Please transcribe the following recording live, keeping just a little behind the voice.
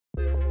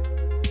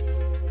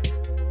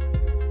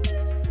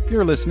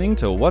You're listening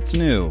to What's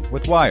New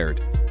with Wired.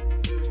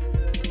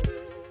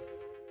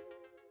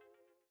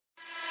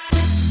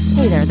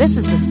 Hey there, this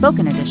is the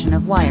spoken edition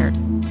of Wired.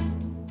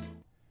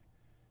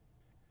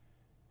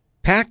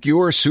 Pack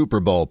your Super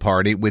Bowl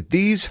party with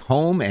these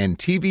home and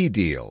TV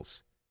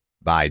deals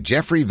by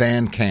Jeffrey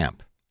Van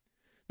Camp.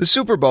 The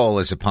Super Bowl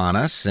is upon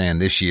us, and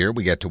this year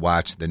we get to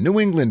watch the New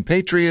England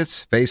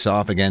Patriots face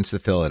off against the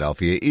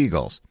Philadelphia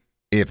Eagles.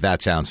 If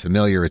that sounds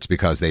familiar, it's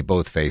because they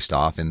both faced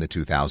off in the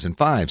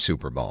 2005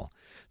 Super Bowl.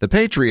 The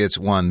Patriots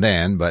won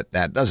then, but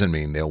that doesn't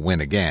mean they'll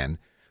win again.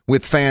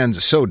 With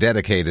fans so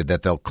dedicated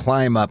that they'll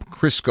climb up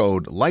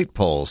Crisco'd light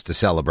poles to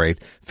celebrate,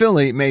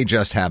 Philly may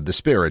just have the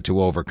spirit to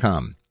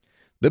overcome.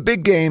 The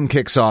big game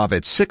kicks off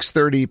at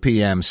 6:30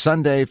 p.m.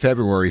 Sunday,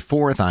 February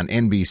 4th on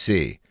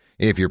NBC.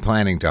 If you're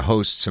planning to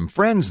host some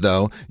friends,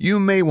 though, you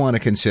may want to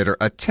consider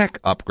a tech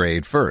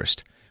upgrade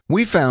first.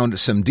 We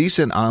found some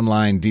decent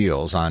online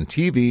deals on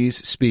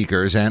TVs,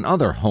 speakers, and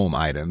other home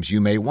items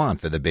you may want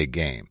for the big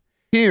game.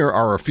 Here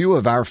are a few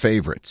of our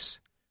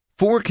favorites.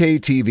 4K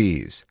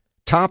TVs.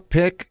 Top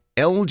pick,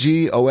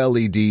 LG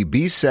OLED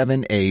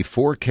B7A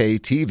 4K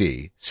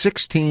TV,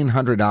 $1,600,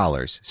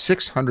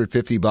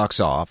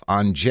 $650 off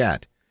on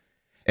Jet.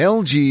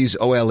 LG's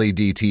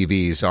OLED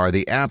TVs are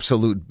the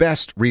absolute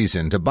best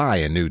reason to buy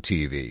a new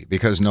TV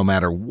because no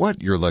matter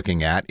what you're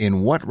looking at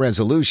in what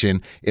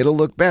resolution, it'll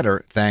look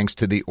better thanks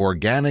to the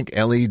organic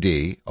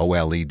LED,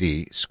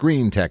 OLED,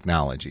 screen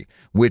technology,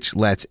 which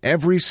lets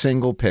every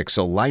single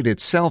pixel light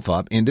itself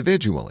up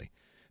individually.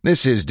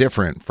 This is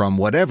different from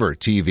whatever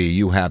TV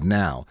you have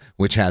now,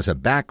 which has a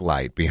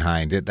backlight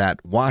behind it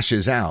that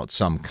washes out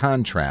some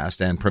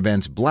contrast and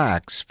prevents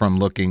blacks from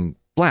looking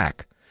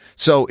black.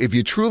 So if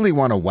you truly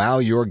want to wow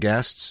your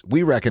guests,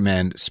 we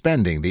recommend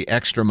spending the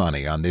extra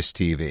money on this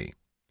TV.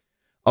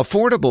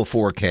 Affordable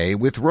 4K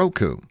with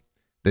Roku.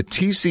 The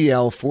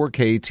TCL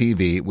 4K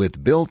TV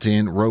with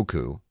built-in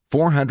Roku,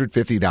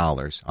 $450,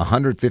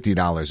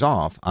 $150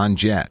 off on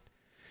Jet.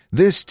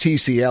 This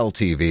TCL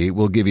TV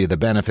will give you the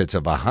benefits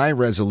of a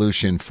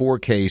high-resolution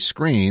 4K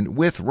screen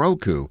with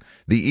Roku,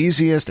 the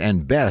easiest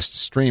and best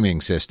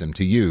streaming system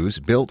to use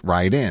built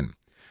right in.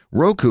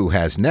 Roku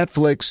has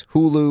Netflix,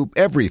 Hulu,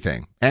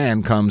 everything,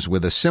 and comes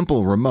with a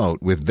simple remote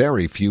with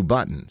very few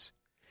buttons.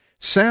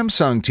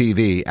 Samsung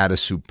TV at a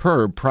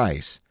superb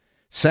price.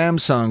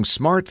 Samsung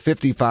Smart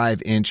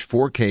 55-inch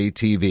 4K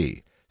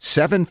TV,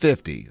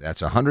 $750,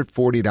 that's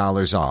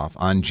 $140 off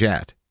on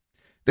Jet.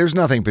 There's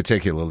nothing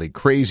particularly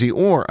crazy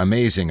or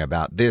amazing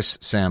about this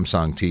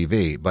Samsung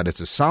TV, but it's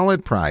a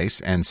solid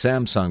price and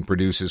Samsung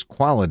produces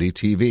quality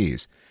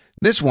TVs.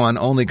 This one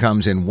only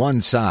comes in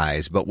one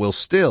size, but will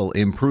still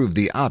improve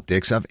the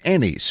optics of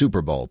any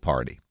Super Bowl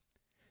party.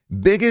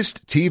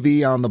 Biggest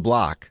TV on the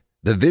block,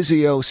 the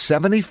Vizio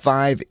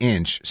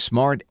 75-inch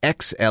Smart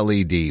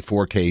XLED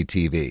 4K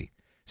TV,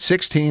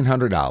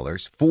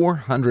 $1,600,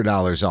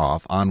 $400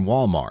 off on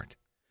Walmart.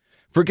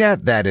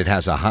 Forget that it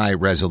has a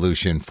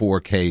high-resolution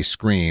 4K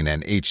screen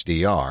and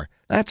HDR.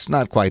 That's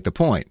not quite the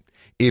point.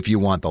 If you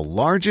want the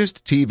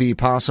largest TV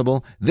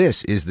possible,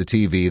 this is the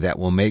TV that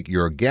will make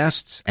your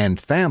guests and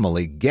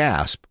family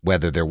gasp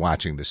whether they're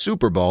watching the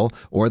Super Bowl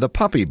or the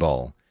Puppy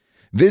Bowl.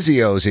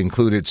 Vizio's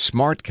included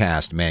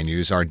SmartCast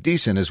menus are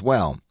decent as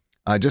well.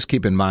 Just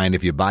keep in mind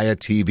if you buy a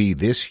TV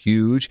this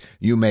huge,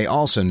 you may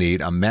also need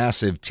a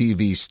massive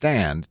TV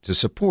stand to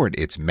support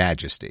its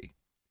majesty.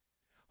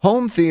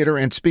 Home theater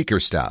and speaker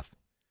stuff.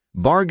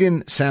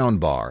 Bargain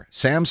soundbar,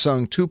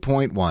 Samsung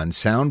 2.1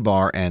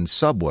 soundbar and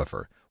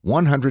subwoofer,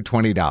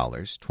 $120,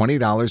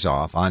 $20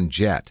 off on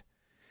Jet.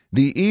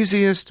 The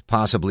easiest,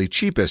 possibly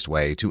cheapest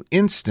way to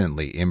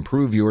instantly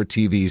improve your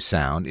TV's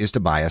sound is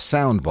to buy a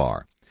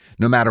soundbar.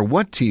 No matter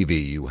what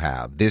TV you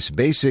have, this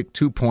basic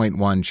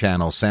 2.1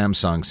 channel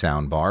Samsung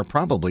soundbar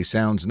probably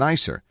sounds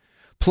nicer.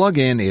 Plug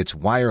in its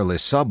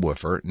wireless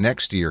subwoofer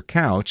next to your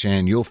couch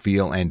and you'll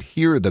feel and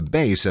hear the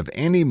bass of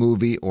any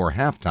movie or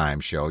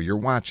halftime show you're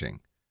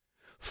watching.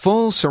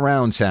 Full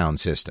surround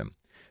sound system.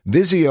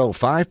 Vizio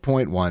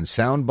 5.1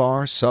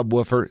 soundbar,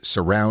 subwoofer,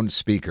 surround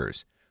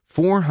speakers,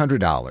 $400,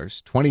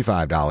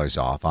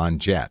 $25 off on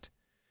Jet.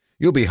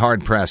 You'll be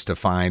hard-pressed to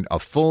find a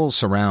full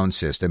surround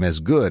system as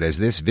good as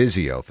this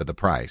Vizio for the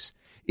price.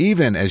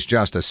 Even as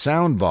just a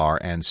soundbar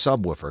and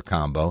subwoofer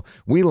combo,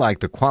 we like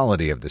the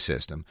quality of the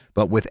system,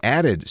 but with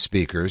added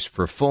speakers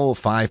for full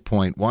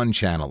 5.1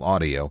 channel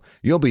audio,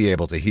 you'll be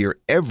able to hear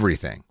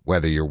everything,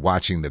 whether you're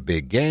watching the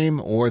big game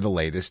or the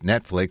latest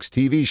Netflix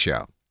TV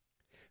show.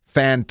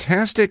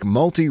 Fantastic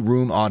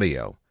multi-room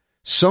audio.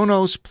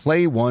 Sonos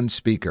Play 1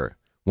 speaker,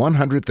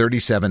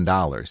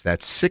 $137.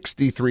 That's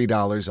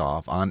 $63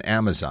 off on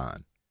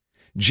Amazon.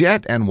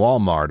 Jet and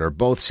Walmart are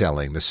both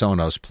selling the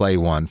Sonos Play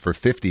 1 for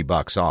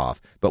 $50 off,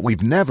 but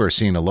we've never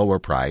seen a lower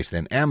price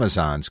than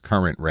Amazon's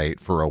current rate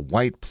for a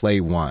white Play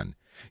 1.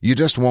 You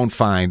just won't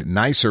find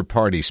nicer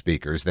party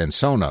speakers than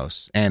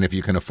Sonos, and if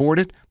you can afford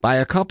it, buy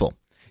a couple.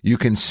 You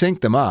can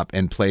sync them up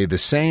and play the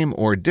same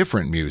or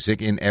different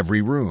music in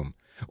every room,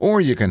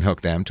 or you can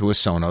hook them to a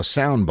Sonos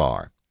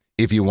soundbar.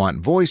 If you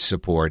want voice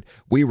support,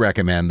 we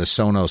recommend the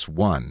Sonos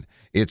One.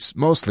 It's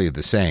mostly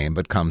the same,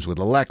 but comes with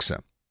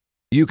Alexa.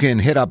 You can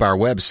hit up our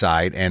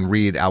website and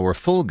read our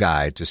full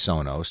guide to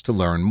Sonos to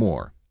learn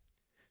more.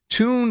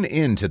 Tune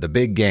into the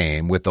big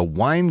game with the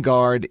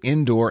WineGuard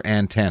indoor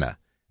antenna.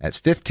 That's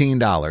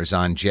 $15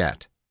 on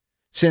Jet.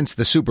 Since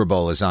the Super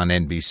Bowl is on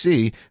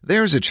NBC,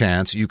 there's a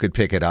chance you could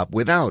pick it up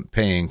without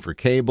paying for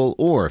cable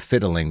or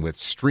fiddling with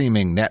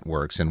streaming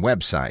networks and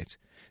websites.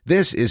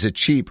 This is a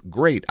cheap,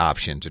 great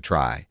option to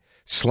try.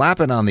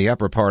 Slap it on the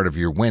upper part of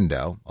your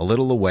window, a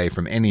little away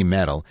from any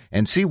metal,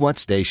 and see what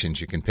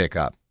stations you can pick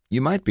up.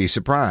 You might be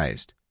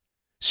surprised.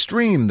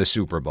 Stream the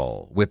Super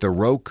Bowl with the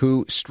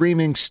Roku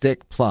Streaming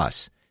Stick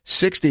Plus.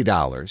 $60,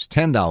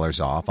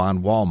 $10 off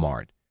on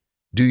Walmart.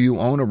 Do you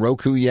own a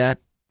Roku yet?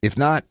 If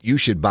not, you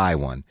should buy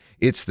one.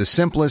 It's the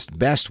simplest,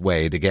 best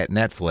way to get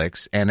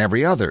Netflix and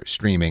every other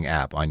streaming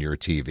app on your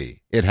TV.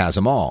 It has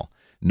them all.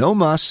 No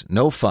muss,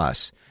 no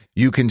fuss.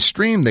 You can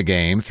stream the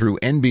game through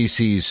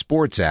NBC's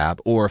sports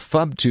app or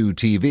Fub2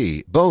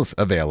 TV, both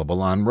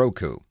available on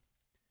Roku.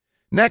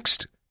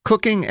 Next,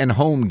 cooking and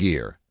home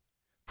gear.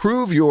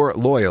 Prove your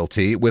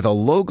loyalty with a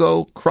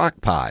logo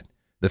crock pot.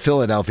 The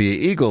Philadelphia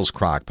Eagles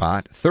crock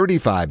pot,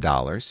 $35,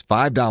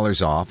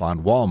 $5 off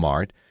on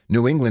Walmart.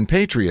 New England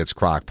Patriots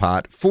crock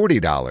pot,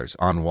 $40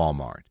 on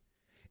Walmart.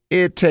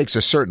 It takes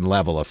a certain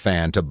level of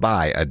fan to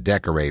buy a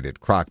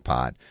decorated crock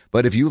pot,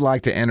 but if you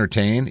like to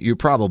entertain, you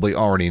probably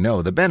already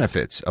know the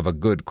benefits of a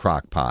good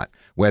crock pot,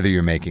 whether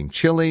you're making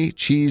chili,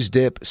 cheese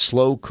dip,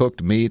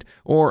 slow-cooked meat,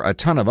 or a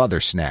ton of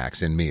other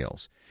snacks and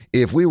meals.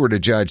 If we were to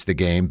judge the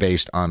game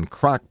based on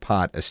crock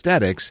pot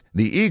aesthetics,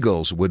 the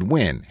Eagles would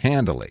win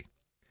handily.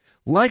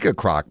 Like a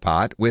crock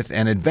pot with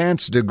an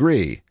advanced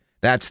degree,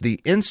 that's the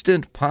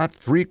Instant Pot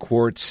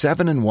 3-quart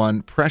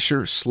 7-in-1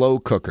 pressure slow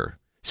cooker,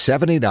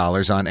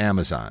 $70 on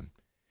Amazon.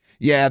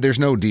 Yeah, there's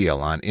no deal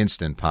on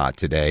Instant Pot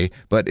today,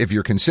 but if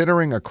you're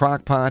considering a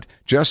crock pot,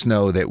 just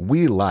know that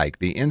we like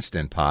the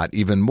Instant Pot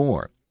even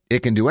more.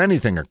 It can do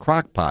anything a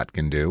crock pot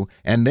can do,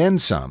 and then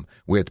some,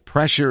 with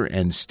pressure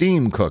and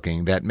steam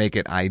cooking that make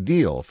it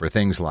ideal for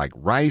things like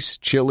rice,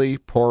 chili,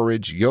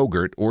 porridge,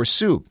 yogurt, or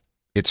soup.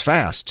 It's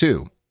fast,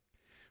 too.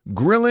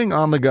 Grilling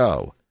on the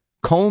go.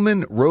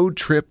 Coleman Road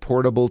Trip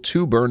Portable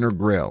 2-burner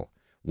grill,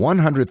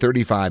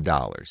 $135,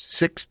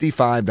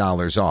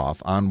 $65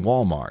 off on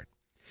Walmart.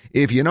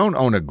 If you don't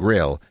own a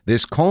grill,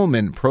 this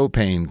Coleman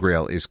propane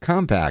grill is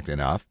compact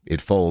enough, it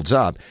folds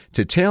up,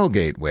 to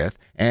tailgate with,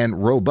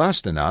 and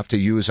robust enough to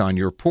use on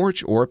your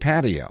porch or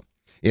patio.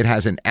 It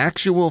has an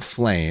actual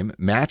flame,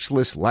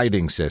 matchless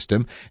lighting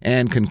system,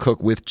 and can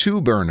cook with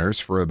 2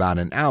 burners for about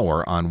an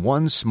hour on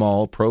one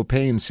small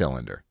propane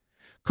cylinder.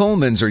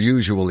 Colemans are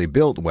usually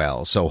built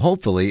well, so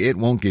hopefully it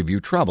won't give you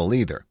trouble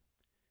either.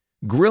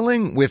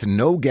 Grilling with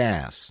no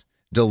gas.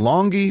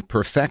 DeLonghi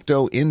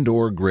Perfecto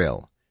Indoor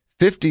Grill.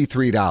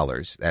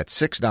 $53,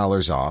 that's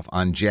 $6 off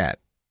on Jet.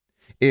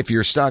 If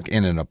you're stuck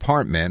in an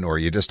apartment or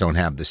you just don't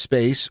have the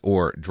space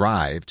or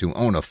drive to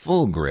own a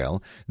full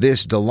grill,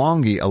 this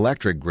DeLonghi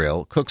electric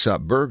grill cooks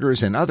up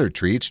burgers and other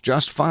treats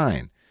just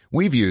fine.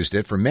 We've used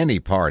it for many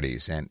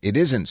parties, and it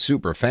isn't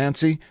super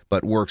fancy,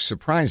 but works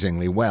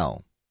surprisingly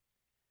well.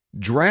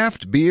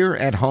 Draft beer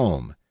at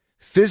home.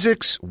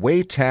 Physics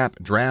Way-Tap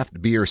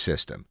Draft Beer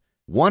System.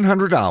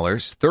 $100,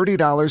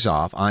 $30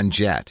 off on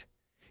Jet.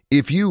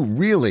 If you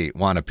really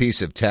want a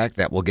piece of tech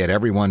that will get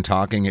everyone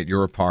talking at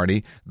your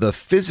party, the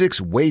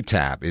Physics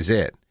Way-Tap is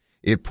it.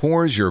 It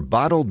pours your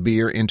bottled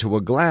beer into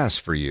a glass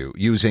for you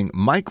using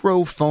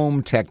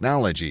microfoam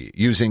technology,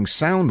 using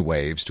sound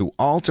waves to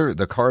alter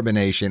the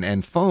carbonation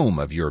and foam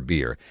of your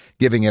beer,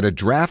 giving it a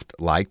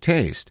draft-like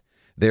taste.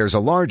 There's a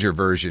larger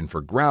version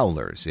for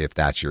growlers, if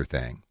that's your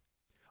thing.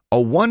 A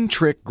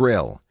one-trick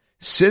grill.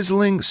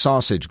 Sizzling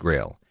sausage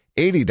grill.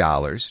 $80,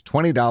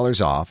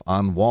 $20 off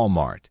on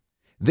Walmart.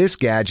 This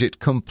gadget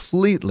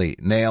completely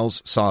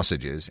nails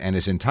sausages and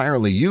is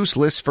entirely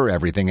useless for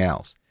everything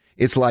else.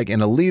 It's like an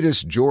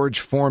elitist George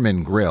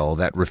Foreman grill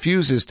that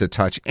refuses to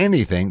touch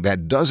anything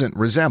that doesn't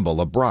resemble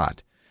a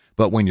brat.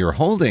 But when you're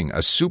holding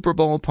a Super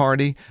Bowl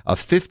party, a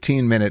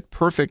 15-minute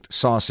perfect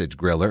sausage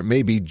griller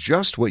may be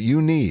just what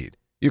you need.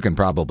 You can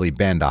probably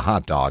bend a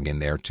hot dog in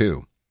there,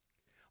 too.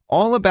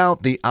 All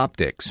about the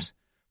optics.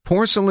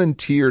 Porcelain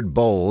tiered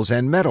bowls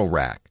and metal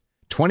rack.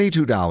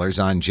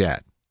 $22 on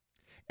Jet.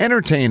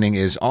 Entertaining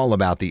is all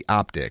about the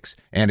optics,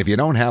 and if you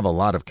don't have a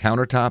lot of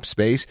countertop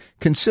space,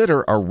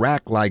 consider a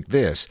rack like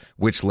this,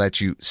 which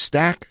lets you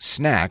stack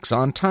snacks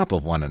on top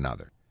of one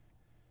another.